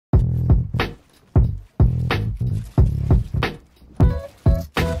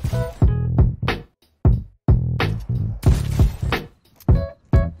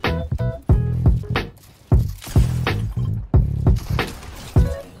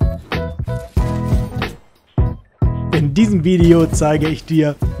In diesem Video zeige ich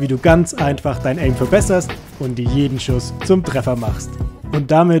dir, wie du ganz einfach dein Aim verbesserst und jeden Schuss zum Treffer machst.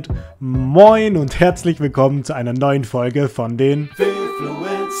 Und damit moin und herzlich willkommen zu einer neuen Folge von den Fortnite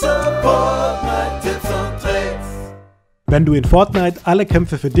Tipps und Tricks. Wenn du in Fortnite alle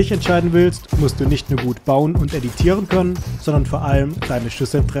Kämpfe für dich entscheiden willst, musst du nicht nur gut bauen und editieren können, sondern vor allem deine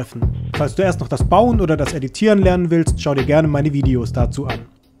Schüsse treffen. Falls du erst noch das Bauen oder das Editieren lernen willst, schau dir gerne meine Videos dazu an.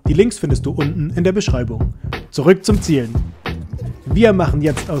 Die Links findest du unten in der Beschreibung. Zurück zum Zielen. Wir machen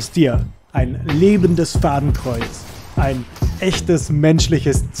jetzt aus dir ein lebendes Fadenkreuz. Ein echtes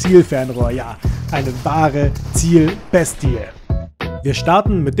menschliches Zielfernrohr, ja, eine wahre Zielbestie. Wir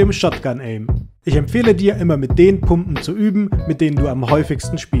starten mit dem Shotgun Aim. Ich empfehle dir immer mit den Pumpen zu üben, mit denen du am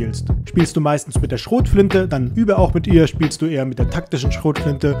häufigsten spielst. Spielst du meistens mit der Schrotflinte, dann übe auch mit ihr, spielst du eher mit der taktischen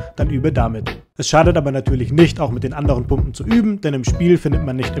Schrotflinte, dann übe damit. Es schadet aber natürlich nicht, auch mit den anderen Pumpen zu üben, denn im Spiel findet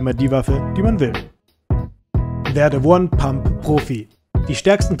man nicht immer die Waffe, die man will. Werde One-Pump-Profi. Die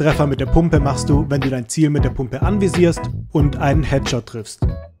stärksten Treffer mit der Pumpe machst du, wenn du dein Ziel mit der Pumpe anvisierst und einen Headshot triffst.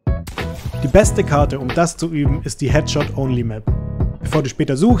 Die beste Karte, um das zu üben, ist die Headshot-Only Map. Bevor du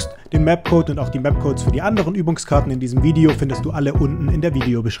später suchst, den Mapcode und auch die Mapcodes für die anderen Übungskarten in diesem Video findest du alle unten in der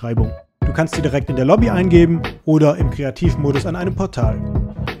Videobeschreibung. Du kannst sie direkt in der Lobby eingeben oder im Kreativmodus an einem Portal.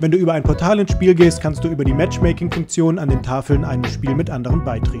 Wenn du über ein Portal ins Spiel gehst, kannst du über die Matchmaking-Funktion an den Tafeln einem Spiel mit anderen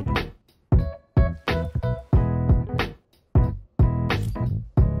beitreten.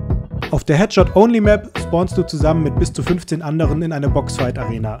 Auf der Headshot-Only-Map spawnst du zusammen mit bis zu 15 anderen in einer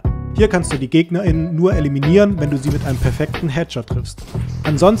Boxfight-Arena. Hier kannst du die GegnerInnen nur eliminieren, wenn du sie mit einem perfekten Headshot triffst.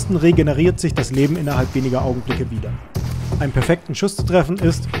 Ansonsten regeneriert sich das Leben innerhalb weniger Augenblicke wieder. Einen perfekten Schuss zu treffen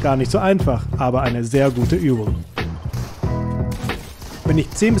ist gar nicht so einfach, aber eine sehr gute Übung. Wenn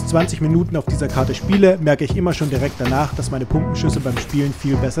ich 10 bis 20 Minuten auf dieser Karte spiele, merke ich immer schon direkt danach, dass meine Pumpenschüsse beim Spielen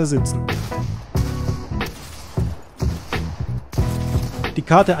viel besser sitzen. Die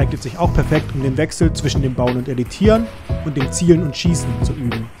Karte eignet sich auch perfekt, um den Wechsel zwischen dem Bauen und Editieren und dem Zielen und Schießen zu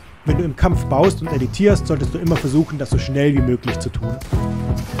üben. Wenn du im Kampf baust und editierst, solltest du immer versuchen, das so schnell wie möglich zu tun.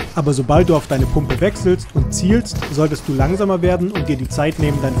 Aber sobald du auf deine Pumpe wechselst und zielst, solltest du langsamer werden und dir die Zeit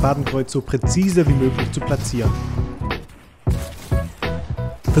nehmen, dein Fadenkreuz so präzise wie möglich zu platzieren.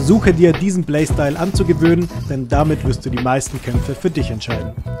 Versuche dir diesen Playstyle anzugewöhnen, denn damit wirst du die meisten Kämpfe für dich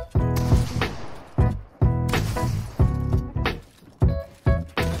entscheiden.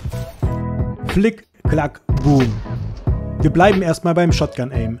 Flick, klack, boom. Wir bleiben erstmal beim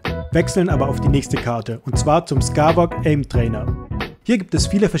Shotgun Aim, wechseln aber auf die nächste Karte, und zwar zum Skaavok Aim Trainer. Hier gibt es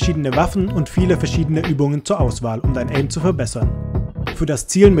viele verschiedene Waffen und viele verschiedene Übungen zur Auswahl, um dein Aim zu verbessern. Für das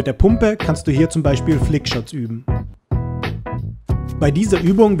Zielen mit der Pumpe kannst du hier zum Beispiel Flickshots üben. Bei dieser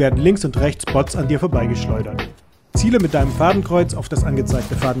Übung werden links und rechts Bots an dir vorbeigeschleudert. Ziele mit deinem Fadenkreuz auf das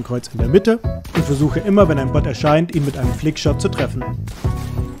angezeigte Fadenkreuz in der Mitte und versuche immer, wenn ein Bot erscheint, ihn mit einem Flickshot zu treffen.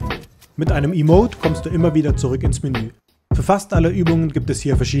 Mit einem Emote kommst du immer wieder zurück ins Menü. Für fast alle Übungen gibt es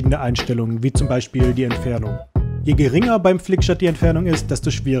hier verschiedene Einstellungen, wie zum Beispiel die Entfernung. Je geringer beim Flickshot die Entfernung ist,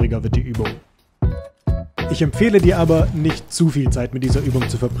 desto schwieriger wird die Übung. Ich empfehle dir aber, nicht zu viel Zeit mit dieser Übung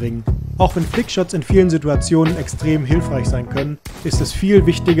zu verbringen. Auch wenn Flickshots in vielen Situationen extrem hilfreich sein können, ist es viel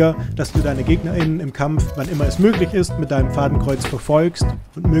wichtiger, dass du deine GegnerInnen im Kampf, wann immer es möglich ist, mit deinem Fadenkreuz verfolgst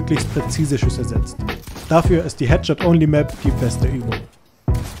und möglichst präzise Schüsse setzt. Dafür ist die Headshot-Only-Map die beste Übung.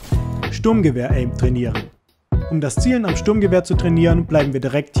 Sturmgewehr Aim trainieren. Um das Zielen am Sturmgewehr zu trainieren, bleiben wir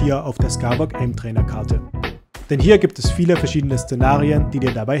direkt hier auf der Skaavok Aim Trainer Karte. Denn hier gibt es viele verschiedene Szenarien, die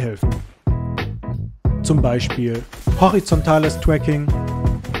dir dabei helfen. Zum Beispiel horizontales Tracking,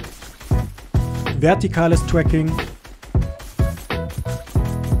 vertikales Tracking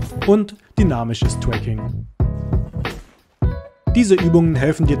und dynamisches Tracking. Diese Übungen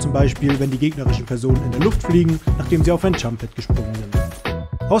helfen dir zum Beispiel, wenn die gegnerischen Personen in der Luft fliegen, nachdem sie auf ein Jump-Pad gesprungen sind.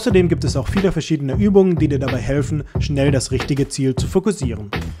 Außerdem gibt es auch viele verschiedene Übungen, die dir dabei helfen, schnell das richtige Ziel zu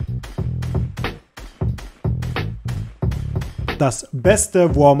fokussieren. Das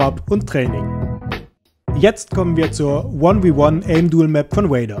beste Warm-up und Training. Jetzt kommen wir zur 1v1 Aim Duel Map von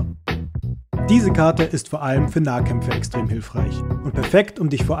Vader. Diese Karte ist vor allem für Nahkämpfe extrem hilfreich und perfekt, um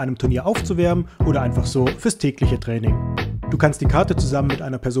dich vor einem Turnier aufzuwärmen oder einfach so fürs tägliche Training. Du kannst die Karte zusammen mit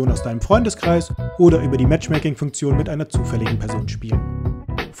einer Person aus deinem Freundeskreis oder über die Matchmaking-Funktion mit einer zufälligen Person spielen.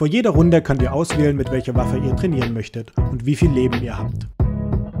 Vor jeder Runde könnt ihr auswählen, mit welcher Waffe ihr trainieren möchtet und wie viel Leben ihr habt.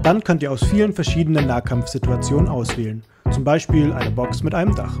 Dann könnt ihr aus vielen verschiedenen Nahkampfsituationen auswählen, zum Beispiel eine Box mit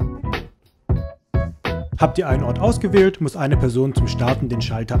einem Dach. Habt ihr einen Ort ausgewählt, muss eine Person zum Starten den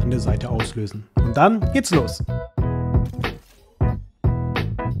Schalter an der Seite auslösen. Und dann geht's los!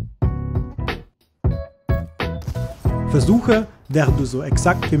 Versuche, während du so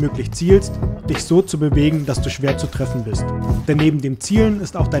exakt wie möglich zielst, dich so zu bewegen, dass du schwer zu treffen bist. Denn neben dem Zielen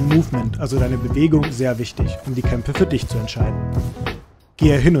ist auch dein Movement, also deine Bewegung, sehr wichtig, um die Kämpfe für dich zu entscheiden.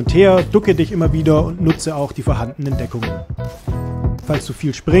 Gehe hin und her, ducke dich immer wieder und nutze auch die vorhandenen Deckungen. Falls du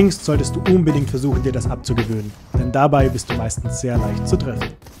viel springst, solltest du unbedingt versuchen, dir das abzugewöhnen, denn dabei bist du meistens sehr leicht zu treffen.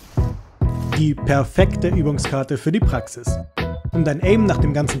 Die perfekte Übungskarte für die Praxis. Um dein Aim nach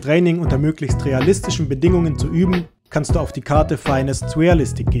dem ganzen Training unter möglichst realistischen Bedingungen zu üben, kannst du auf die Karte Finest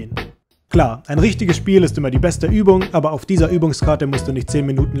Realistic gehen. Klar, ein richtiges Spiel ist immer die beste Übung, aber auf dieser Übungskarte musst du nicht 10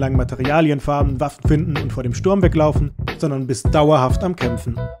 Minuten lang Materialien farmen, Waffen finden und vor dem Sturm weglaufen, sondern bist dauerhaft am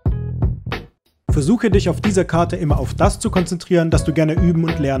Kämpfen. Versuche dich auf dieser Karte immer auf das zu konzentrieren, das du gerne üben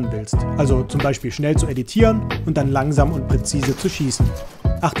und lernen willst. Also zum Beispiel schnell zu editieren und dann langsam und präzise zu schießen.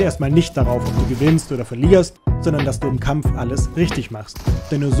 Achte erstmal nicht darauf, ob du gewinnst oder verlierst, sondern dass du im Kampf alles richtig machst.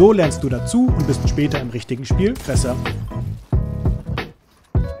 Denn nur so lernst du dazu und bist später im richtigen Spiel besser.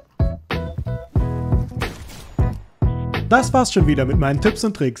 Das war's schon wieder mit meinen Tipps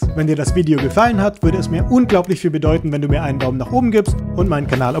und Tricks. Wenn dir das Video gefallen hat, würde es mir unglaublich viel bedeuten, wenn du mir einen Daumen nach oben gibst und meinen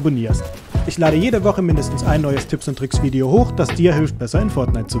Kanal abonnierst. Ich lade jede Woche mindestens ein neues Tipps und Tricks Video hoch, das dir hilft, besser in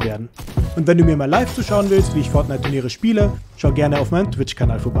Fortnite zu werden. Und wenn du mir mal live zuschauen willst, wie ich Fortnite Turniere spiele, schau gerne auf meinem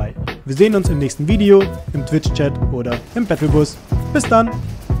Twitch-Kanal vorbei. Wir sehen uns im nächsten Video, im Twitch-Chat oder im Battlebus. Bis dann!